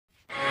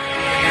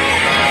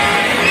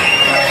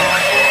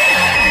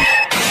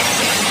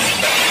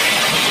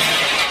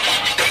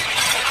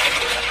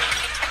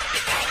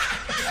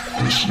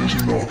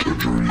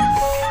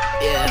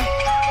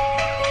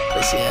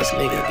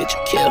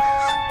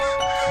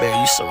Bear,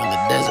 you so in the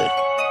desert.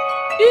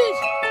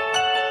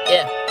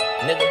 Yeah,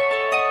 nigga.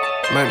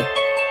 Murder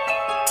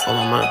on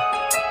my mind.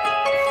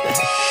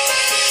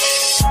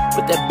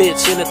 Put that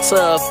bitch in a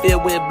tub,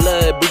 filled with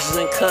blood, bitches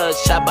and cuds.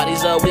 Shot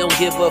bodies up, we don't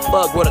give a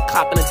fuck. Wrote a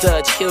cop and a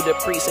judge, killed the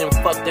priest and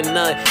fucked the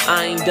nun.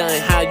 I ain't done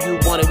how you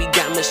want it. We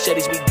got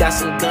machetes, we got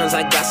some guns.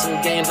 I got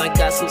some games, I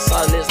got some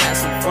sauce, let's have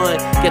some fun.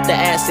 Get the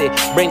acid,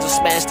 brains are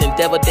smashed and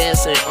devil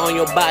dancing on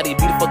your body.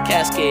 Beautiful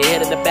casket,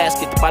 head in the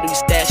basket. The body we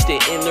stashed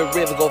it in the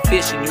river, go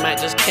fishing, you might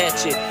just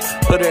catch it.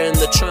 Put her in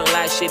the trunk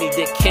like shitty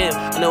Dick Kim.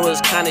 I know it's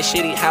kinda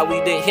shitty how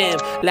we did him.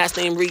 Last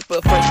name Reaper,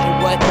 first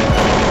name what?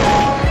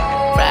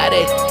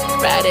 Friday,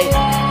 Friday,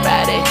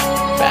 Friday,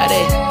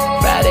 Friday,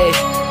 Friday,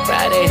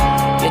 Friday.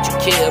 Get you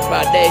killed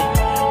Friday.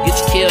 Get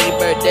you killed on your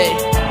birthday.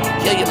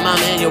 Kill your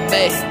mama and your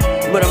bae.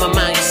 Put on my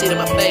mind, you see it in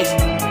my face.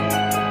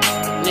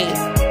 Nigga,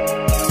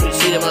 you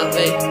see it in my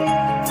face.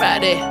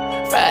 Friday,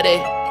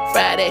 Friday,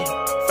 Friday,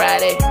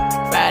 Friday,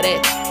 Friday,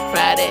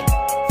 Friday,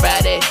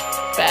 Friday,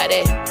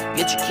 Friday.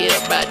 Get you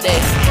killed Friday.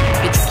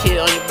 Get you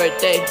killed on your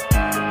birthday.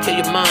 Kill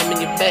your mom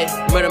and your bae.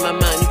 Murder my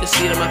mind, you can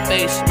see it in my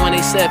face.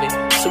 187,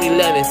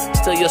 211,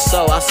 still your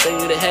soul, I'll send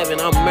you to heaven.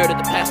 I'll murder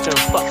the pastor and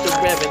fuck the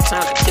reverend.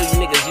 Time to kill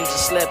you niggas, you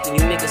just slept and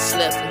you niggas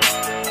slept.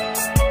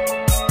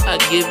 I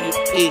give you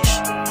peace.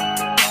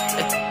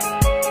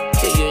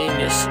 Kill you in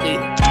your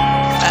sleep.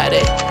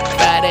 Friday,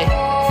 Friday,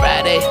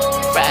 Friday,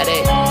 Friday,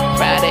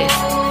 Friday,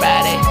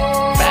 Friday,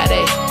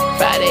 Friday,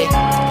 Friday.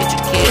 Get you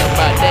killed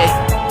Friday.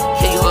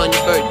 Kill you on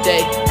your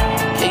birthday.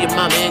 Kill your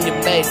mama and your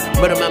bae.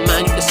 Murder my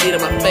mind, you can see it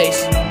in my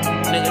face,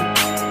 nigga.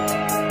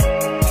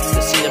 You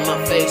can see it in my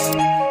face.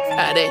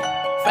 Friday,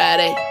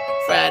 Friday,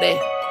 Friday,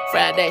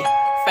 Friday,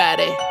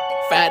 Friday,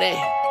 Friday,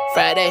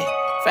 Friday,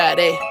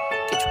 Friday.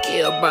 Get you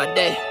killed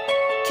Friday.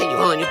 Kill you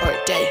on your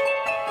birthday.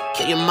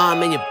 Kill your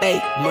mom and your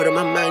bae. Murder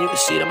my mind, you can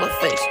see it in my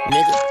face,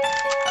 nigga.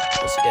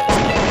 What's that?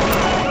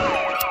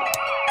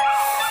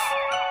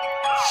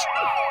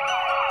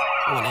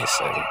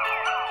 187.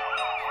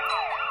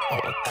 Oh,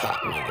 a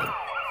cop, nigga.